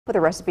with a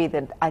recipe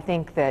that I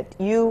think that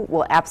you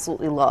will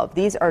absolutely love.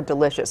 These are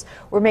delicious.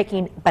 We're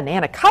making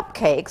banana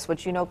cupcakes,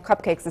 which you know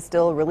cupcakes is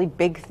still a really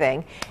big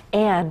thing,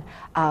 and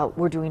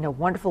we're doing a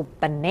wonderful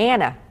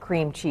banana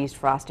cream cheese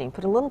frosting.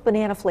 Put a little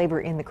banana flavor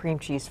in the cream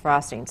cheese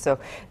frosting. So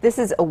this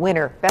is a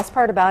winner. Best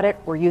part about it,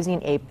 we're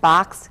using a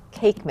box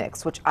cake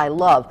mix, which I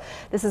love.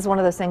 This is one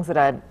of those things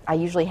that I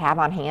usually have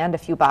on hand, a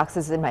few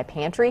boxes in my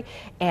pantry,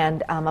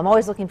 and I'm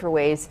always looking for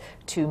ways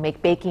to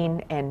make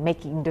baking and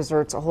making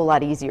desserts a whole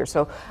lot easier.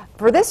 So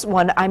for this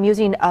one, I'm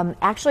using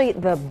actually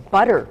the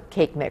butter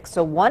cake mix.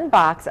 So one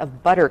box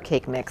of butter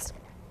cake mix.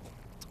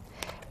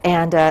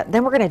 And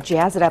then we're going to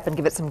jazz it up and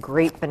give it some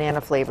great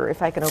banana flavor.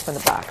 If I can open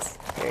the box.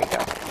 There you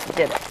go. You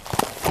did it.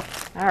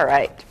 All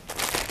right.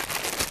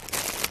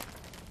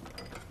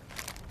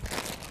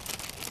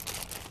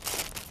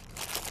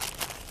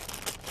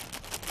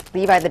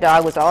 Levi the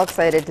dog was all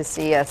excited to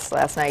see us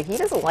last night. He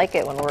doesn't like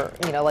it when we're,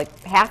 you know,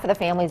 like half of the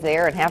family's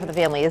there and half of the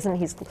family isn't.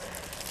 He's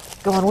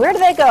going, where do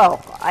they go?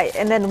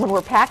 And then when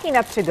we're packing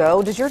up to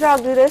go, does your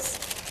dog do this?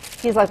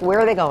 He's like, where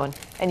are they going?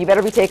 And you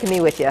better be taking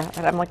me with you.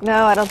 And I'm like,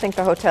 no, I don't think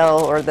the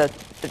hotel or the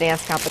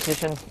dance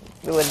competition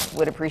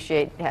would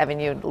appreciate having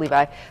you,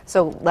 Levi.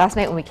 So last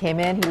night when we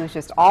came in, he was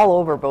just all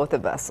over both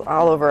of us,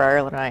 all over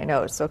Ireland, and I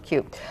know, it's so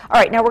cute. All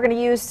right, now we're going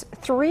to use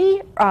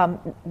 3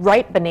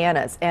 ripe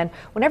bananas. And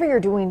whenever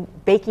you're doing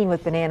baking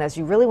with bananas,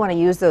 you really want to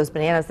use those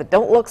bananas that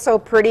don't look so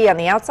pretty on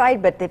the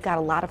outside, but they've got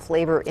a lot of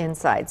flavor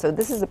inside. So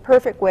this is the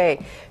perfect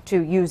way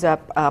to use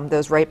up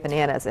those ripe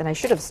bananas. And I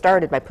should have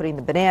started by putting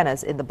the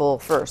bananas in the bowl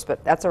first,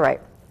 but that's all right.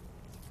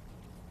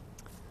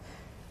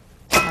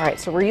 All right,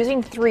 so we're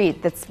using 3.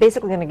 That's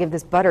basically going to give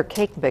this butter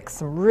cake mix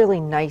some really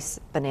nice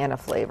banana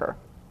flavor.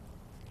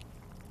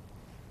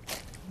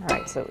 All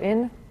right, so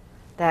in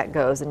that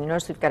goes, and you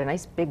notice we've got a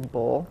nice big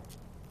bowl.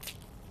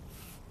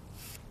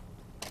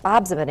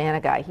 Bob's a banana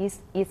guy. He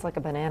eats like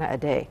a banana a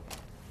day.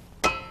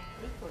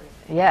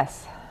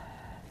 Yes.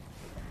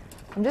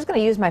 I'm just going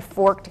to use my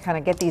fork to kind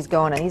of get these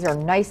going, and these are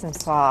nice and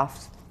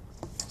soft,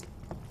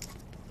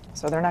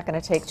 so they're not going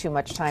to take too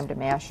much time to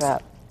mash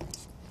up.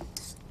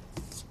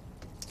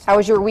 How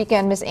was your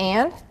weekend, Miss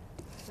Ann?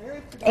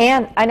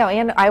 Ann, I know,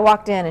 Ann, I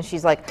walked in and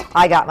she's like,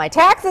 I got my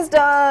taxes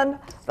done,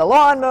 the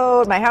lawn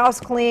mowed, my house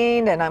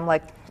cleaned, and I'm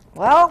like,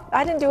 well,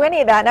 I didn't do any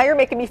of that. Now you're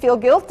making me feel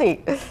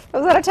guilty. I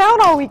was out of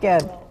town all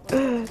weekend.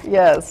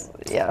 Yes,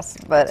 yes,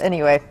 but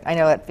anyway, I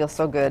know it feels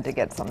so good to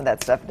get some of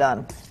that stuff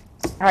done.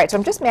 All right, so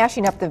I'm just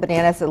mashing up the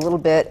bananas a little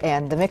bit,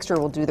 and the mixture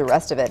will do the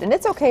rest of it. And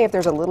it's okay if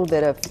there's a little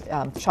bit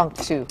of chunk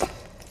to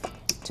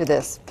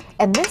this.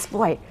 And this,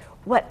 boy,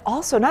 what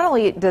also, not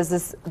only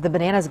does the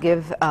bananas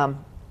give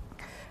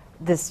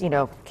this, you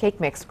know, cake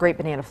mix great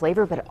banana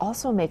flavor, but it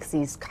also makes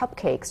these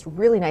cupcakes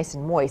really nice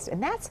and moist.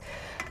 And that's,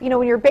 you know,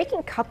 when you're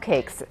baking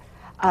cupcakes,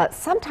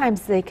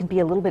 sometimes they can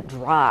be a little bit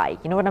dry.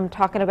 You know what I'm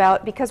talking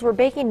about? Because we're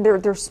baking,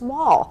 they're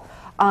small.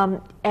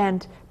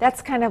 And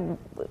that's kind of,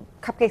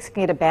 cupcakes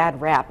can get a bad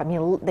rap. I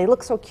mean, they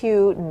look so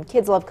cute, and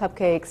kids love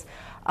cupcakes.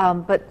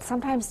 But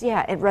sometimes,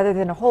 yeah, rather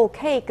than a whole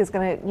cake is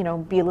going to, you know,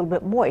 be a little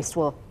bit moist.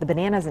 Well, the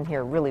bananas in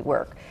here really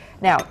work.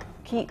 Now,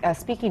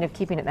 speaking of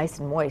keeping it nice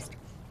and moist,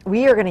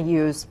 we are going to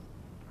use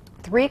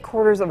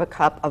 3/4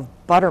 cup of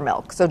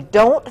buttermilk. So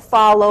don't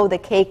follow the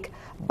cake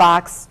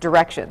box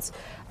directions.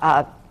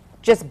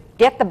 Just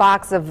get the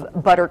box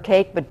of butter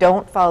cake, but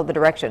don't follow the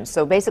directions.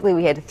 So basically,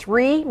 we had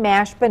 3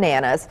 mashed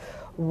bananas,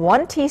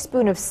 1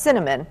 teaspoon of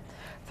cinnamon,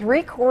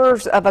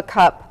 3/4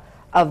 cup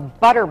of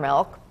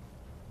buttermilk,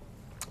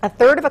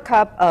 1/3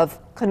 cup of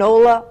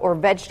canola or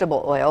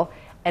vegetable oil,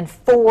 and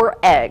 4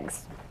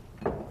 eggs.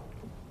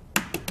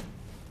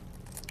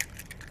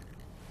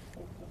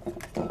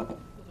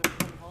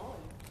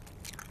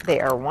 They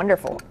are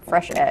wonderful,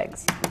 fresh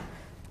eggs.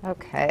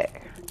 Okay.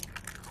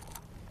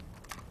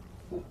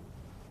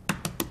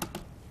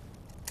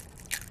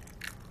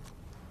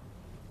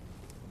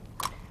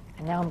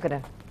 And now I'm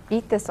going to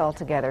beat this all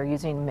together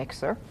using a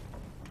mixer.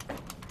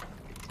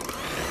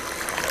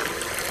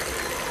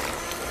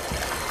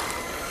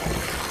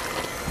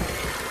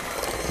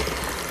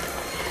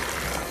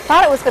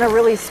 Thought it was going to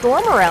really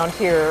storm around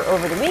here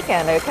over the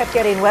weekend. I kept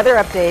getting weather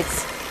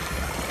updates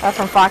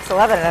from Fox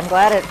 11, and I'm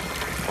glad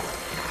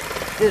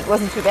it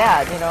wasn't too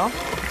bad, you know.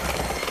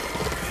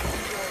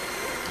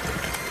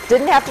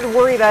 Didn't have to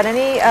worry about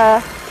any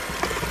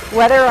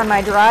weather on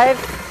my drive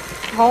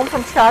home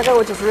from Chicago,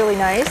 which is really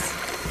nice.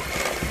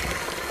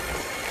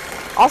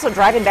 Also,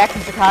 driving back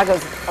from Chicago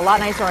is a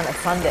lot nicer on a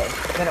Sunday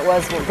than it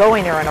was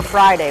going there on a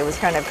Friday. It was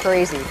kind of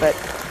crazy, but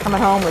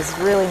coming home was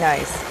really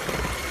nice.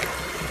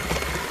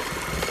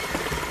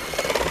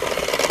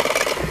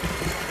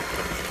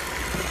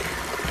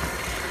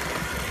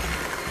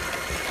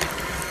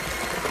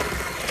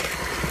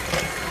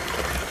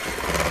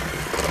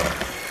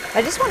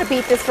 I just want to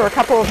beat this for a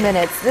couple of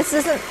minutes. This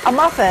isn't a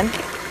muffin,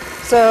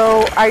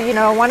 so I, you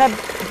know, want to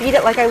beat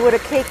it like I would a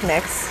cake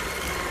mix.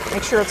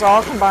 Make sure it's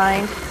all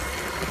combined.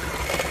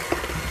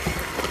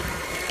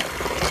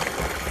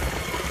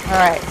 All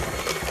right.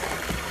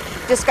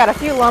 Just got a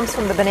few lumps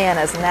from the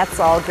bananas, and that's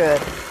all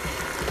good.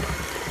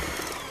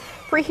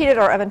 preheated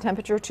our oven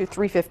temperature to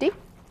 350.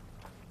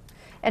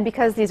 And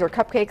because these are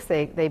cupcakes,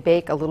 they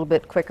bake a little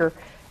bit quicker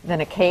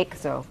than a cake.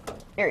 So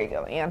there you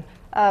go, Anne.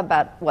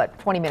 About, what,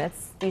 20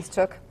 minutes these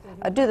took?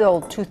 Do the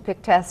old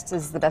toothpick test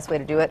is the best way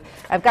to do it.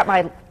 I've got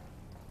my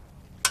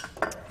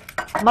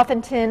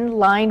muffin tin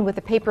lined with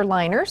the paper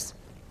liners.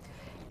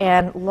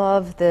 And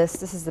love this.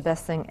 This is the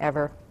best thing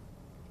ever.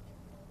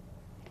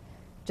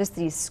 Just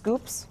these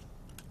scoops.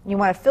 You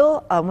want to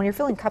fill, when you're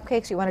filling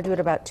cupcakes, you want to do it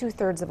about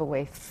 2/3 of a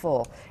way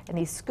full. And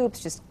these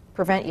scoops just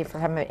prevent you from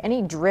having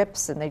any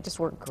drips, and they just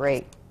work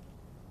great.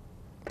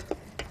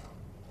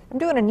 I'm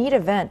doing a neat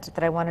event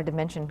that I wanted to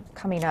mention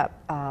coming up.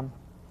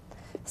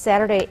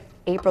 Saturday,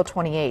 April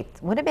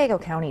 28th. Winnebago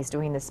County is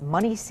doing this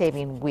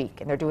money-saving week,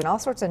 and they're doing all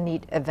sorts of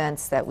neat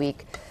events that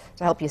week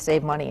to help you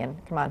save money. And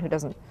come on, who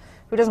doesn't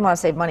want to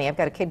save money? I've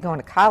got a kid going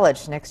to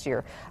college next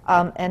year.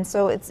 And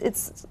so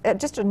it's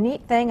just a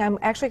neat thing. I'm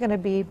actually going to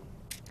be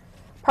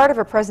part of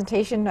a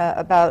presentation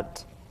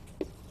about,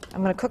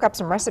 I'm going to cook up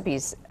some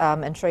recipes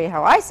and show you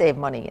how I save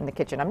money in the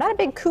kitchen. I'm not a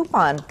big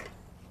coupon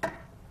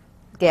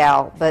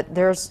gal, but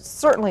there's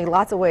certainly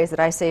lots of ways that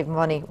I save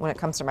money when it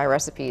comes to my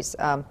recipes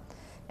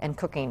and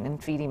cooking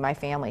and feeding my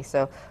family.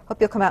 So hope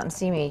you'll come out and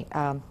see me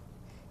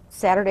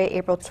Saturday,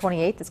 April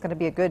 28th. It's going to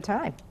be a good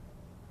time.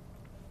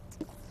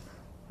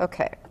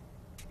 Okay.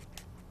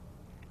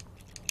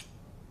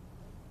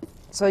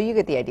 So you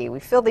get the idea. We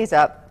fill these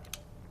up,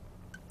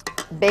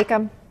 bake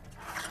them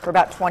for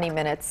about 20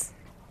 minutes,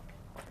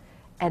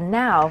 and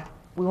now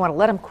we want to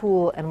let them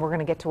cool, and we're going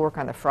to get to work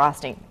on the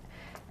frosting.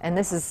 And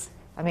this is,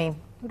 I mean,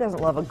 who doesn't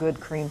love a good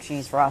cream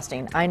cheese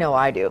frosting? I know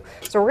I do.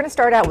 So we're going to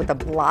start out with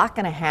 1.5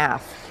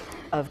 blocks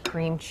of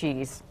cream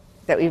cheese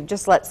that we've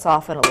just let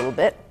soften a little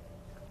bit.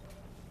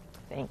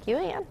 Thank you,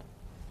 Anne.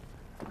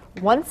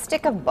 1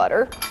 stick of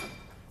butter.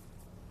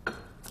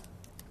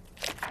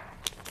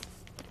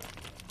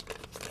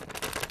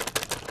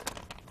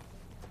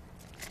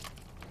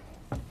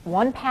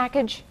 1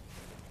 package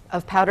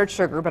of powdered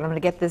sugar, but I'm going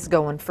to get this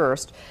going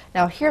first.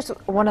 Now here's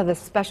one of the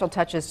special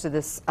touches to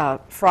this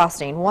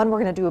frosting. One,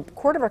 we're going to do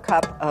 1/4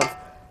 cup of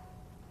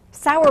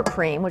sour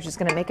cream, which is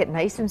going to make it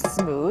nice and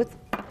smooth,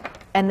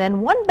 and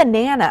then 1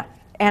 banana.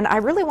 And I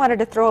really wanted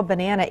to throw a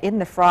banana in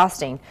the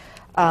frosting,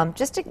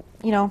 just to,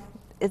 you know,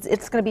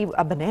 it's going to be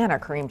a banana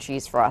cream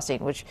cheese frosting,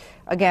 which,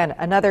 again,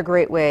 another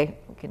great way,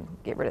 we can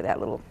get rid of that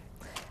little,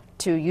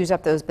 to use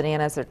up those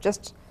bananas. They're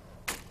just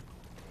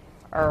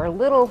are a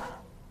little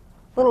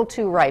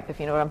too ripe, if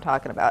you know what I'm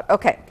talking about.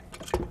 Okay,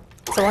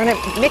 so we're going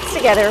to mix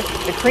together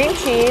the cream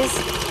cheese,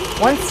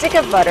 1 stick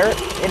of butter,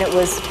 and it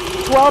was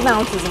 12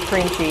 ounces of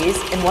cream cheese,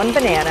 and 1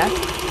 banana.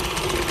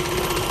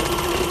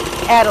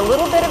 Add a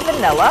little bit of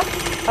vanilla,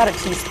 about a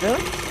teaspoon,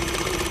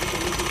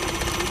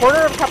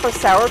 1/4 cup of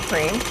sour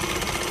cream,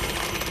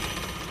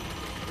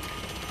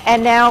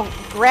 and now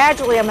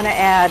gradually I'm going to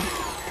add,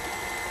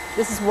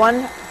 this is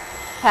 1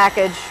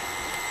 package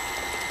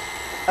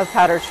of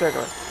powdered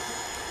sugar.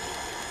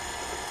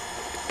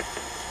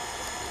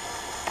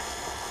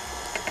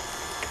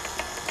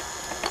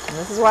 And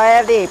this is why I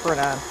have the apron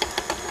on.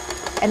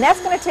 And that's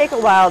going to take a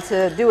while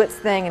to do its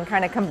thing and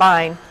kind of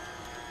combine.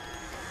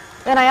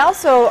 Then I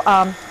also,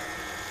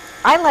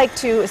 I like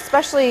to,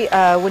 especially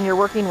when you're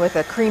working with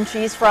a cream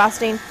cheese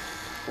frosting,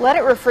 let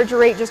it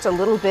refrigerate just a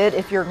little bit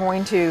if you're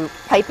going to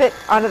pipe it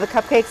onto the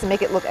cupcakes and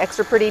make it look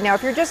extra pretty. Now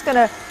if you're just going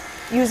to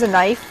use a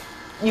knife,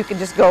 you can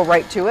just go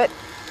right to it.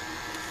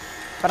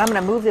 But I'm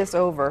going to move this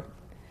over,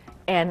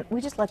 and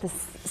we just let this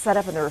set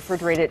up in the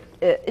refrigerator.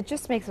 It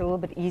just makes it a little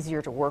bit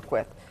easier to work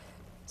with.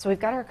 So we've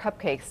got our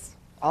cupcakes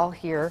all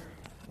here,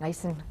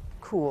 nice and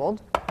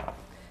cooled.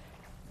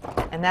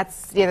 And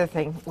that's the other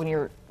thing, when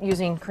you're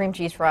using cream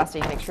cheese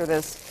frosting, make sure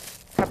those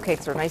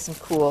cupcakes are nice and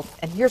cool.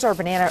 And here's our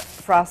banana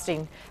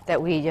frosting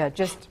that we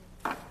just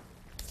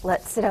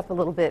let sit up a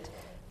little bit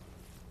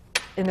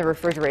in the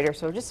refrigerator,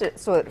 so just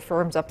so it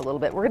firms up a little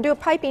bit. We're going to do a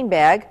piping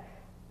bag,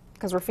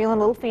 because we're feeling a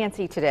little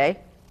fancy today.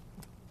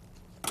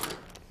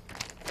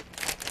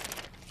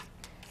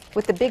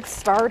 With the big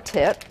star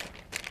tip.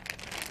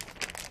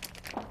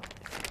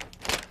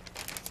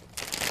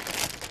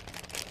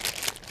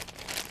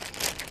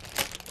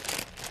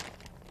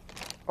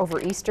 Over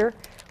Easter,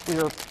 we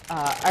were,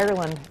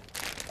 Ireland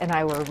and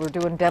I were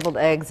doing deviled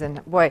eggs,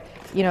 and boy,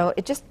 you know,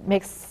 it just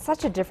makes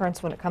such a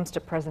difference when it comes to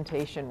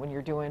presentation when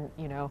you're doing,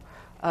 you know,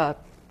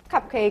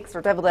 cupcakes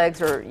or deviled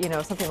eggs or, you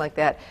know, something like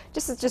that.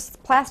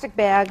 Just plastic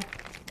bag,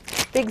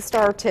 big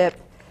star tip,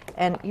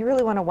 and you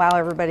really want to wow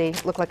everybody,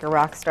 look like a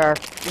rock star.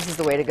 This is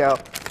the way to go.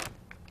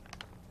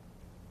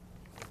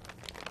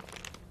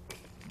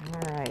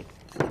 All right.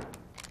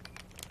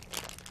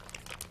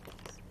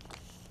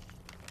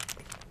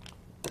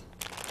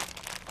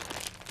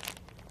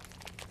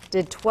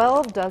 Did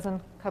 12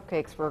 dozen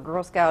cupcakes for a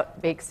Girl Scout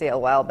bake sale a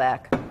while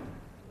back.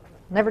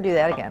 Never do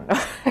that again.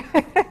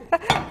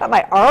 Thought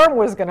my arm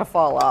was going to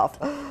fall off.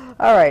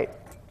 All right.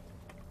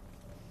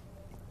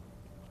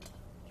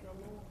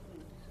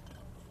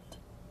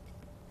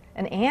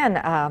 And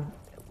Anne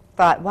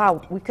thought,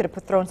 wow, we could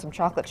have thrown some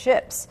chocolate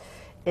chips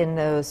in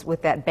those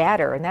with that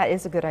batter, and that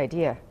is a good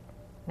idea.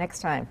 next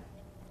time.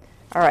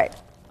 All right.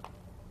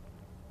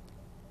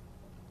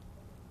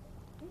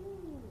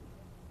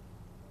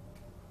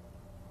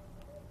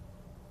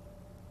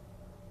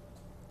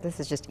 This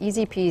is just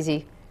easy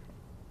peasy.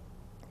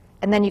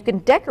 And then you can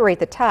decorate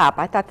the top.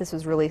 I thought this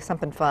was really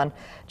something fun,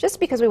 just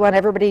because we want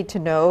everybody to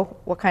know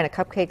what kind of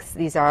cupcakes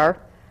these are,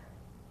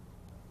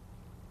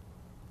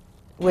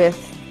 with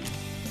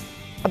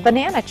a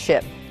banana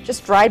chip,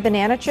 just dried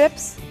banana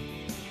chips.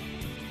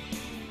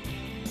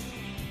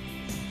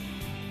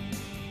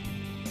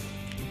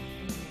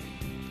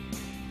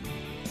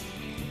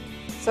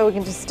 So we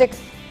can just stick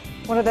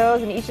one of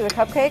those in each of the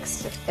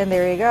cupcakes, and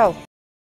there you go.